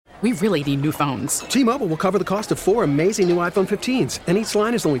We really need new phones. T-Mobile will cover the cost of 4 amazing new iPhone 15s, and each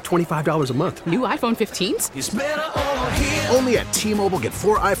line is only $25 a month. New iPhone 15s? It's better over here. Only at T-Mobile, get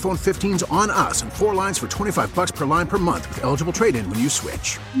 4 iPhone 15s on us and 4 lines for $25 per line per month with eligible trade-in when you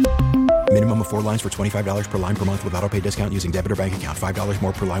switch. Minimum of 4 lines for $25 per line per month with autopay discount using debit or bank account. $5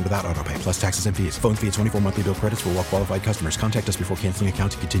 more per line without autopay, plus taxes and fees. Phone fee at 24 monthly bill credits for well-qualified customers. Contact us before canceling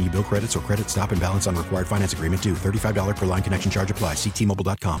account to continue bill credits or credit stop and balance on required finance agreement due. $35 per line connection charge applies. See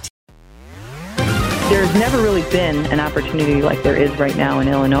T-Mobile.com. There's never really been an opportunity like there is right now in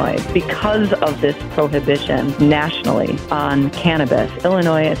Illinois. Because of this prohibition nationally on cannabis,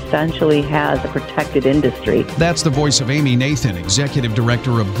 Illinois essentially has a protected industry. That's the voice of Amy Nathan, Executive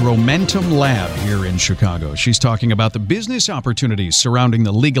Director of Growmentum Lab here in Chicago. She's talking about the business opportunities surrounding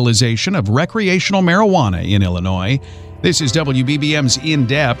the legalization of recreational marijuana in Illinois. This is WBBM's In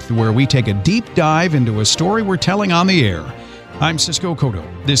Depth, where we take a deep dive into a story we're telling on the air. I'm Cisco Cotto.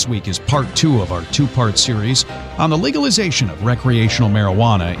 This week is part 2 of our 2-part series on the legalization of recreational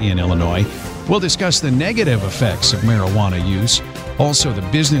marijuana in Illinois. We'll discuss the negative effects of marijuana use, also the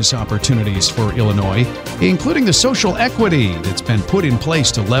business opportunities for Illinois, including the social equity that's been put in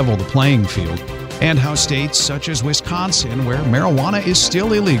place to level the playing field, and how states such as Wisconsin, where marijuana is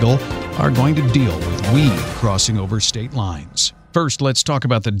still illegal, are going to deal with weed crossing over state lines. First, let's talk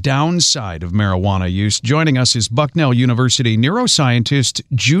about the downside of marijuana use. Joining us is Bucknell University neuroscientist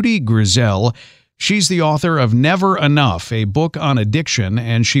Judy Grisel. She's the author of Never Enough, a book on addiction,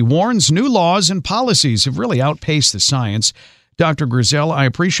 and she warns new laws and policies have really outpaced the science. Dr. Grisel, I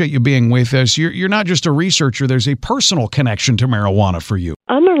appreciate you being with us. You're not just a researcher. There's a personal connection to marijuana for you.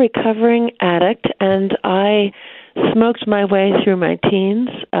 I'm a recovering addict, and I smoked my way through my teens,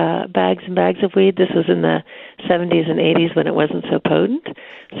 bags and bags of weed. This was in the 70s and 80s when it wasn't so potent.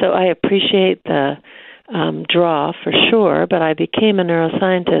 So I appreciate the draw for sure, but I became a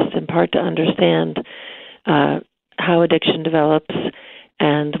neuroscientist in part to understand how addiction develops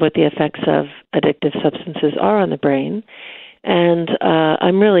and what the effects of addictive substances are on the brain. And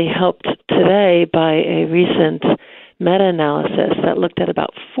I'm really helped today by a recent meta-analysis that looked at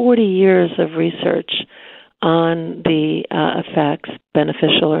about 40 years of research on the effects,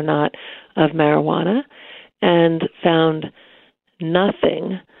 beneficial or not, of marijuana, and found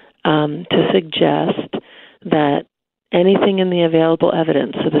nothing to suggest that anything in the available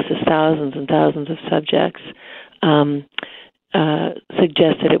evidence, so this is thousands and thousands of subjects,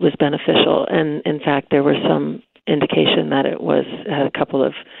 suggested it was beneficial. And in fact, there was some indication that it had a couple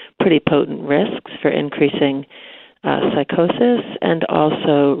of pretty potent risks for increasing psychosis and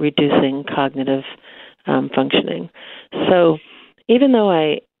also reducing cognitive functioning. So even though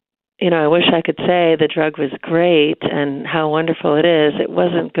I wish I could say the drug was great and how wonderful it is, it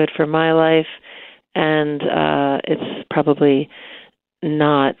wasn't good for my life, and it's probably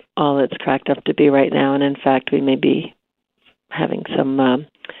not all it's cracked up to be right now. And in fact, we may be having some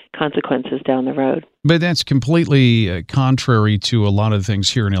consequences down the road. But that's completely contrary to a lot of things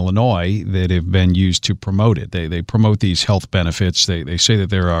here in Illinois that have been used to promote it. They promote these health benefits. They say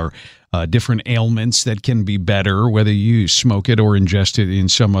that there are different ailments that can be better, whether you smoke it or ingest it in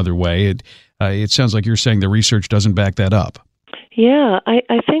some other way. It sounds like you're saying the research doesn't back that up. Yeah,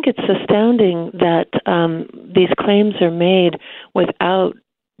 I think it's astounding that these claims are made without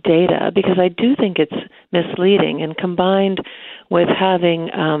data, because I do think it's misleading, and combined with having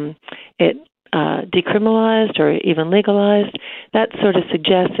it decriminalized or even legalized, that sort of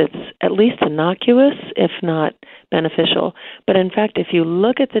suggests it's at least innocuous, if not beneficial. But in fact, if you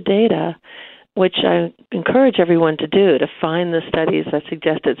look at the data, which I encourage everyone to do, to find the studies that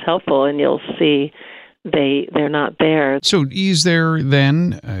suggest it's helpful, and you'll see they're not there. So is there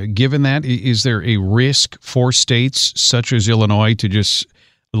then, given that, is there a risk for states such as Illinois to just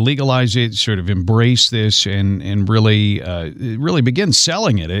legalize it, sort of embrace this, and really begin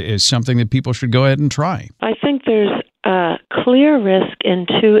selling it as something that people should go ahead and try? I think there's a clear risk in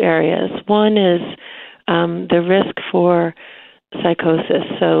 2 areas. One is the risk for psychosis.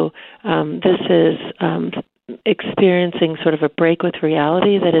 So this is experiencing sort of a break with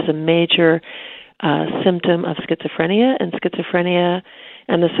reality that is a major symptom of schizophrenia, and schizophrenia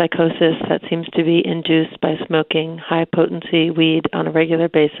and the psychosis that seems to be induced by smoking high-potency weed on a regular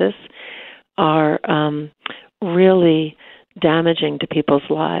basis are really damaging to people's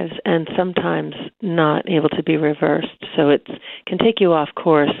lives and sometimes not able to be reversed. So it can take you off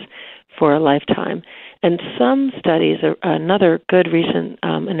course for a lifetime. And some studies, another good recent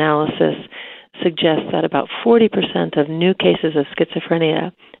analysis, suggests that about 40% of new cases of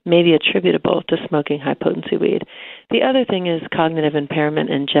schizophrenia may be attributable to smoking high-potency weed. The other thing is cognitive impairment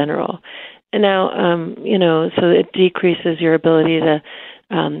in general. And now, so it decreases your ability to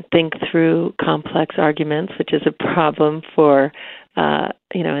think through complex arguments, which is a problem for,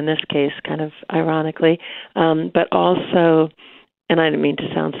 in this case, kind of ironically, but also, and I didn't mean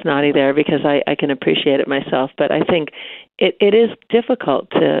to sound snotty there because I can appreciate it myself, but I think it is difficult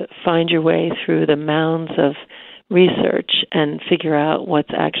to find your way through the mounds of research and figure out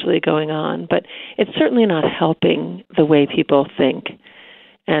what's actually going on. But it's certainly not helping the way people think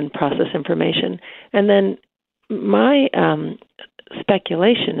and process information. And then my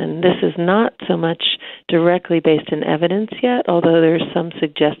speculation, and this is not so much directly based in evidence yet, although there's some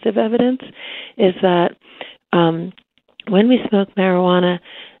suggestive evidence, is that when we smoke marijuana,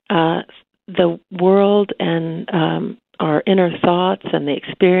 the world and our inner thoughts and the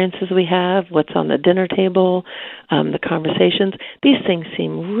experiences we have, what's on the dinner table, the conversations, these things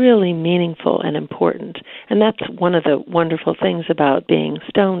seem really meaningful and important. And that's one of the wonderful things about being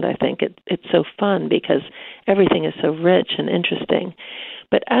stoned, I think. It's so fun because everything is so rich and interesting.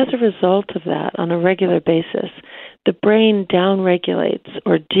 But as a result of that, on a regular basis, the brain downregulates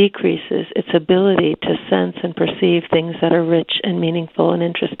or decreases its ability to sense and perceive things that are rich and meaningful and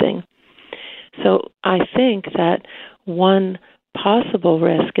interesting. So I think that one possible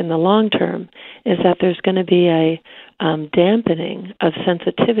risk in the long term is that there's going to be a dampening of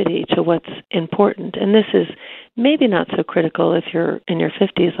sensitivity to what's important. And this is maybe not so critical if you're in your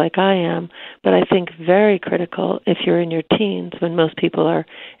 50s like I am, but I think very critical if you're in your teens when most people are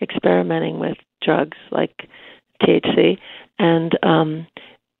experimenting with drugs like THC. And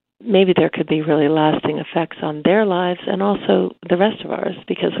maybe there could be really lasting effects on their lives and also the rest of ours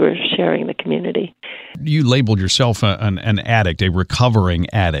because we're sharing the community. You labeled yourself an addict, a recovering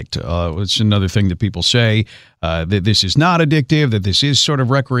addict. It's another thing that people say, that this is not addictive, that this is sort of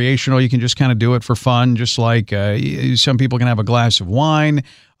recreational. You can just kind of do it for fun, just like some people can have a glass of wine.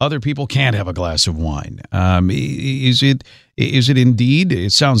 Other people can't have a glass of wine. Is it indeed,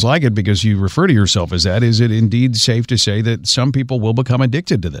 it sounds like it because you refer to yourself as that, is it indeed safe to say that some people will become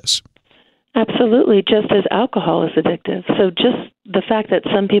addicted to this? Absolutely, just as alcohol is addictive. So just the fact that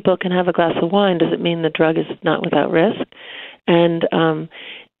some people can have a glass of wine doesn't mean the drug is not without risk. And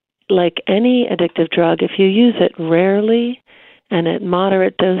like any addictive drug, if you use it rarely and at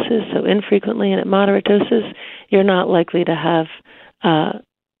moderate doses, so infrequently and at moderate doses, you're not likely to have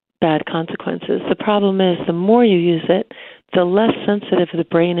bad consequences. The problem is the more you use it, the less sensitive the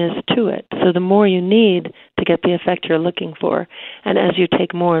brain is to it. So the more you need to get the effect you're looking for. And as you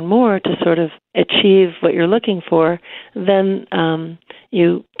take more and more to sort of achieve what you're looking for, then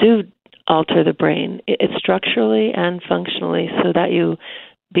you do alter the brain. It's structurally and functionally so that you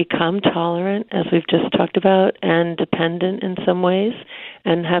become tolerant, as we've just talked about, and dependent in some ways,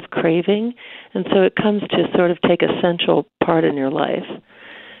 and have craving. And so it comes to sort of take a central part in your life.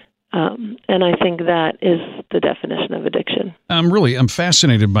 And I think that is the definition of addiction. I'm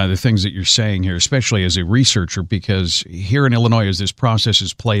fascinated by the things that you're saying here, especially as a researcher, because here in Illinois, as this process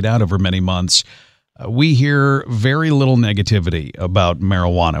is played out over many months, we hear very little negativity about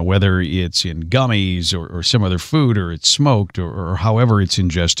marijuana, whether it's in gummies or some other food, or it's smoked, or however it's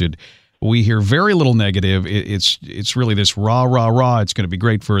ingested. We hear very little negative. It's really this rah, rah, rah. It's going to be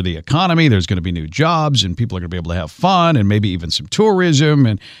great for the economy. There's going to be new jobs, and people are going to be able to have fun, and maybe even some tourism.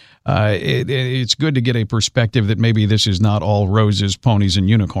 And it's good to get a perspective that maybe this is not all roses, ponies, and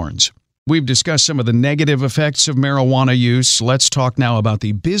unicorns. We've discussed some of the negative effects of marijuana use. Let's talk now about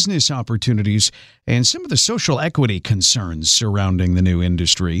the business opportunities and some of the social equity concerns surrounding the new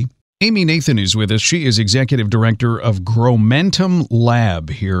industry. Amy Nathan is with us. She is Executive Director of Growmentum Lab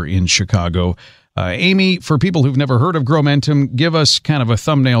here in Chicago. Amy, for people who've never heard of Growmentum, give us kind of a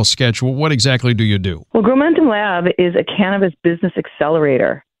thumbnail sketch. What exactly do you do? Well, Growmentum Lab is a cannabis business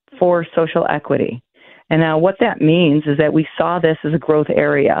accelerator for social equity. And now what that means is that we saw this as a growth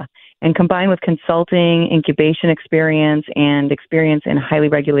area. And combined with consulting, incubation experience, and experience in highly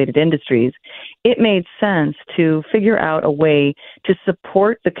regulated industries, it made sense to figure out a way to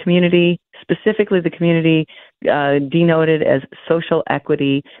support the community, specifically the community denoted as social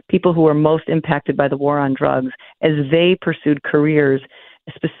equity, people who are most impacted by the war on drugs, as they pursued careers,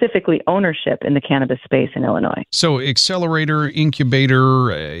 specifically ownership in the cannabis space in Illinois. So accelerator,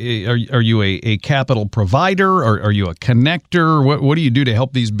 incubator, are you a capital provider? Or are you a connector? What do you do to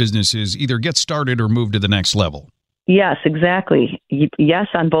help these businesses either get started or move to the next level? Yes, exactly. Yes,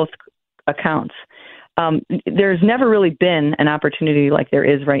 on both accounts. There's never really been an opportunity like there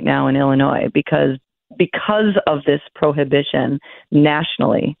is right now in Illinois because of this prohibition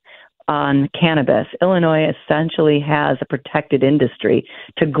nationally on cannabis. Illinois essentially has a protected industry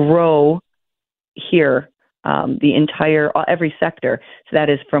to grow here, every sector. So that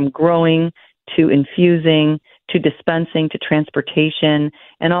is from growing to infusing to dispensing to transportation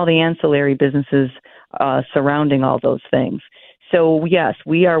and all the ancillary businesses surrounding all those things. So, yes,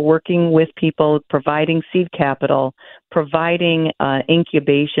 we are working with people, providing seed capital, providing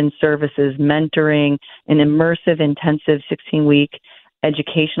incubation services, mentoring, an immersive, intensive 16-week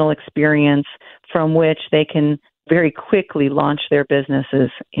educational experience from which they can very quickly launch their businesses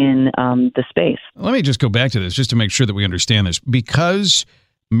in the space. Let me just go back to this just to make sure that we understand this. Because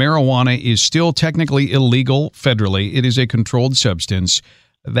marijuana is still technically illegal federally, it is a controlled substance.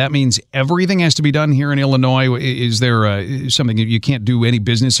 That means everything has to be done here in Illinois. Is there something that you can't do any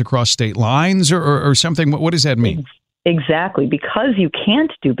business across state lines or something? What does that mean? Exactly. Because you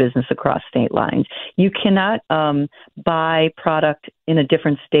can't do business across state lines, you cannot buy product in a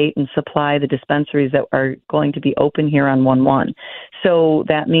different state and supply the dispensaries that are going to be open here on 1/1. So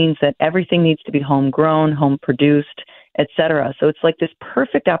that means that everything needs to be homegrown, home produced, et cetera. So it's like this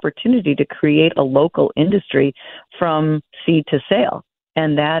perfect opportunity to create a local industry from seed to sale.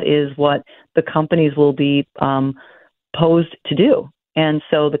 And that is what the companies will be posed to do. And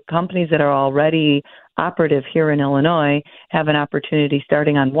so the companies that are already operative here in Illinois have an opportunity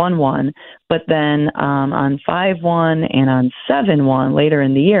starting on 1/1, but then on 5/1 and on 7/1 later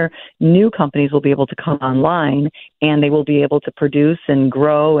in the year, new companies will be able to come online and they will be able to produce and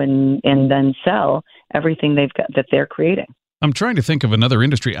grow and then sell everything they've got that they're creating. I'm trying to think of another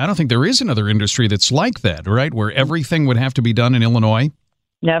industry. I don't think there is another industry that's like that, right? Where everything would have to be done in Illinois?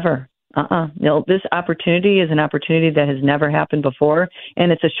 Never. No, this opportunity is an opportunity that has never happened before,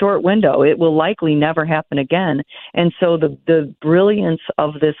 and it's a short window. It will likely never happen again. And so the brilliance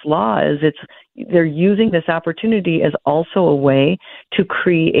of this law is they're using this opportunity as also a way to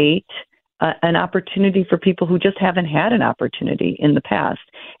create an opportunity for people who just haven't had an opportunity in the past.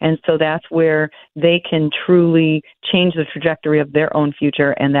 And so that's where they can truly change the trajectory of their own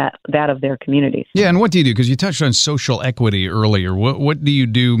future and that of their communities. Yeah, and what do you do? Because you touched on social equity earlier. What do you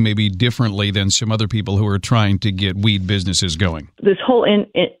do maybe differently than some other people who are trying to get weed businesses going? This whole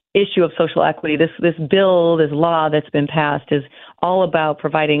issue of social equity, this bill, this law that's been passed is all about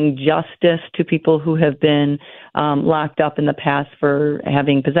providing justice to people who have been locked up in the past for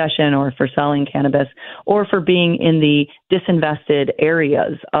having possession or for selling cannabis or for being in the disinvested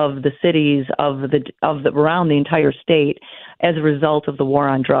areas of the cities of the around the entire state as a result of the war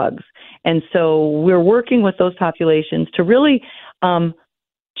on drugs. And so we're working with those populations to really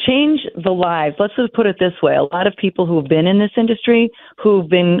change the lives. Let's just put it this way. A lot of people who have been in this industry, who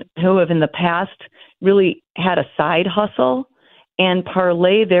have in the past really had a side hustle and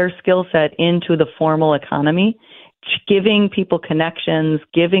parlay their skill set into the formal economy, giving people connections,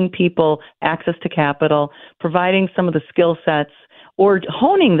 giving people access to capital, providing some of the skill sets or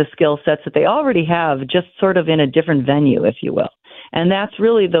honing the skill sets that they already have, just sort of in a different venue, if you will. And that's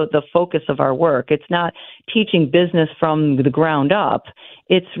really the focus of our work. It's not teaching business from the ground up.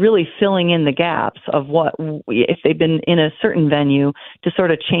 It's really filling in the gaps of what, if they've been in a certain venue, to sort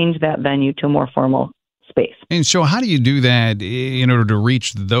of change that venue to a more formal space. And so how do you do that in order to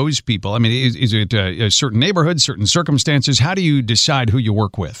reach those people? I mean, is it a certain neighborhood, certain circumstances? How do you decide who you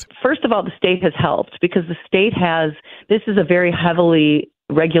work with? First of all, the state has helped because the state this is a very heavily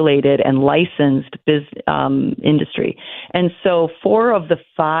regulated and licensed industry. And so 4 of the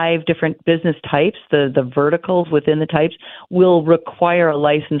 5 different business types, the verticals within the types, will require a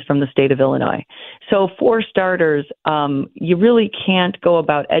license from the state of Illinois. So for starters, you really can't go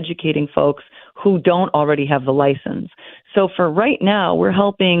about educating folks who don't already have the license. So for right now, we're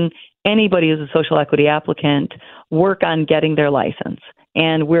helping anybody who's a social equity applicant work on getting their license.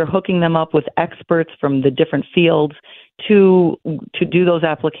 And we're hooking them up with experts from the different fields to do those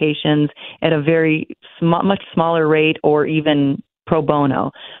applications at a very much smaller rate or even pro bono.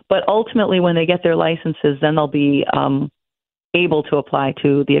 But ultimately, when they get their licenses, then they'll be able to apply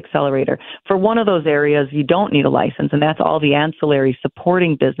to the accelerator. For one of those areas, you don't need a license, and that's all the ancillary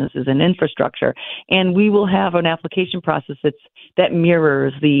supporting businesses and infrastructure. And we will have an application process that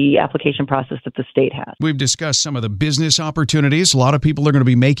mirrors the application process that the state has. We've discussed some of the business opportunities. A lot of people are going to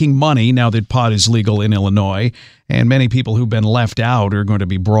be making money now that pot is legal in Illinois, and many people who've been left out are going to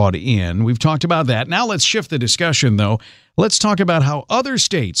be brought in. We've talked about that. Now let's shift the discussion, though. Let's talk about how other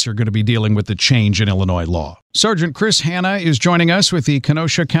states are going to be dealing with the change in Illinois law. Sergeant Chris Hanna is joining us with the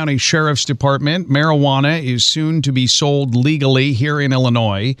Kenosha County Sheriff's Department. Marijuana is soon to be sold legally here in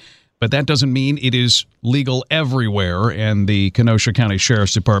Illinois, but that doesn't mean it is legal everywhere, and the Kenosha County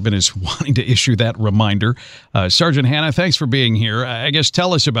Sheriff's Department is wanting to issue that reminder. Sergeant Hanna, thanks for being here. I guess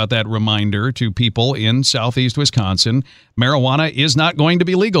tell us about that reminder to people in southeast Wisconsin. Marijuana is not going to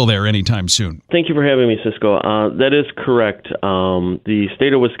be legal there anytime soon. Thank you for having me, Cisco. That is correct. The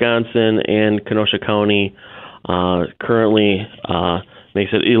state of Wisconsin and Kenosha County currently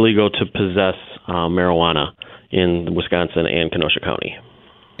makes it illegal to possess marijuana in Wisconsin and Kenosha County.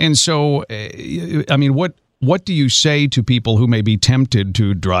 And so, I mean, what do you say to people who may be tempted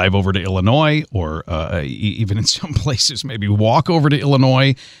to drive over to Illinois or even in some places maybe walk over to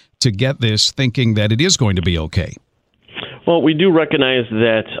Illinois to get this, thinking that it is going to be okay? Well, we do recognize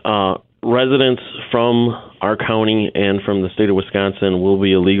that residents from our county and from the state of Wisconsin will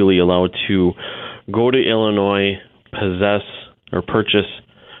be illegally allowed to go to Illinois, possess or purchase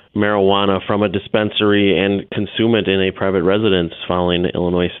marijuana from a dispensary and consume it in a private residence following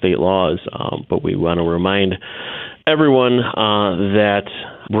Illinois state laws. But we want to remind everyone that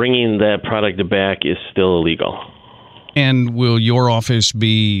bringing that product back is still illegal. And will your office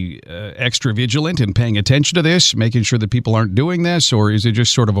be extra vigilant in paying attention to this, making sure that people aren't doing this, or is it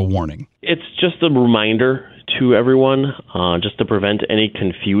just sort of a warning? It's just a reminder to everyone, just to prevent any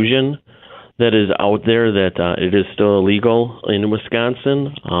confusion that is out there that it is still illegal in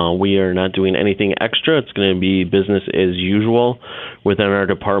Wisconsin. We are not doing anything extra. It's going to be business as usual within our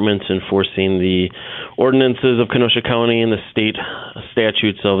departments, enforcing the ordinances of Kenosha County and the state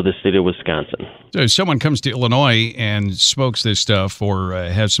statutes of the state of Wisconsin. So if someone comes to Illinois and smokes this stuff or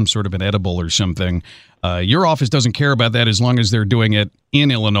has some sort of an edible or something, your office doesn't care about that as long as they're doing it in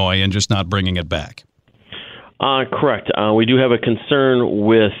Illinois and just not bringing it back. Correct. We do have a concern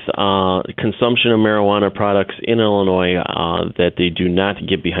with consumption of marijuana products in Illinois that they do not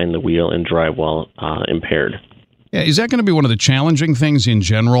get behind the wheel and drive while impaired. Yeah, is that going to be one of the challenging things in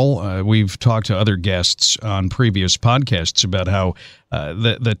general? We've talked to other guests on previous podcasts about how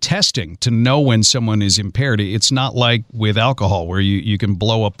the testing to know when someone is impaired, it's not like with alcohol where you can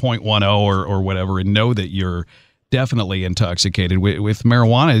blow a 0.10 or whatever and know that you're definitely intoxicated. With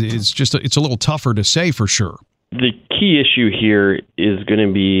marijuana, it's a little tougher to say for sure. The key issue here is going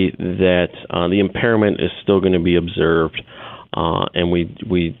to be that the impairment is still going to be observed, and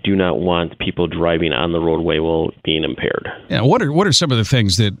we do not want people driving on the roadway while being impaired. Yeah, what are some of the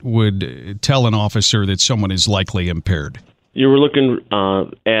things that would tell an officer that someone is likely impaired? You were looking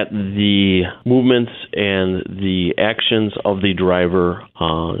at the movements and the actions of the driver.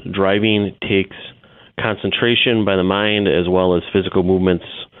 Driving takes concentration by the mind as well as physical movements.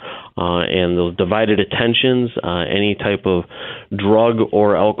 And those divided attentions, any type of drug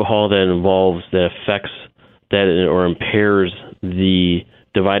or alcohol that affects that or impairs the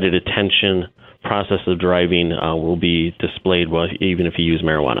divided attention process of driving will be displayed even if you use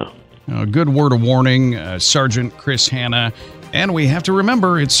marijuana. A good word of warning, Sergeant Chris Hanna. And we have to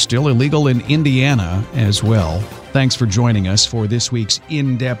remember it's still illegal in Indiana as well. Thanks for joining us for this week's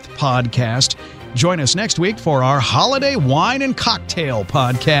In-Depth podcast. Join us next week for our Holiday Wine and Cocktail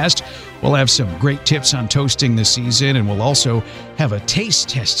podcast. We'll have some great tips on toasting this season, and we'll also have a taste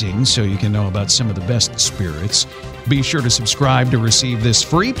testing so you can know about some of the best spirits. Be sure to subscribe to receive this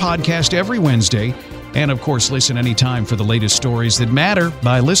free podcast every Wednesday. And, of course, listen anytime for the latest stories that matter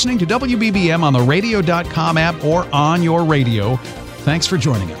by listening to WBBM on the radio.com app or on your radio. Thanks for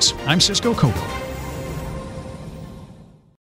joining us. I'm Cisco Cobo.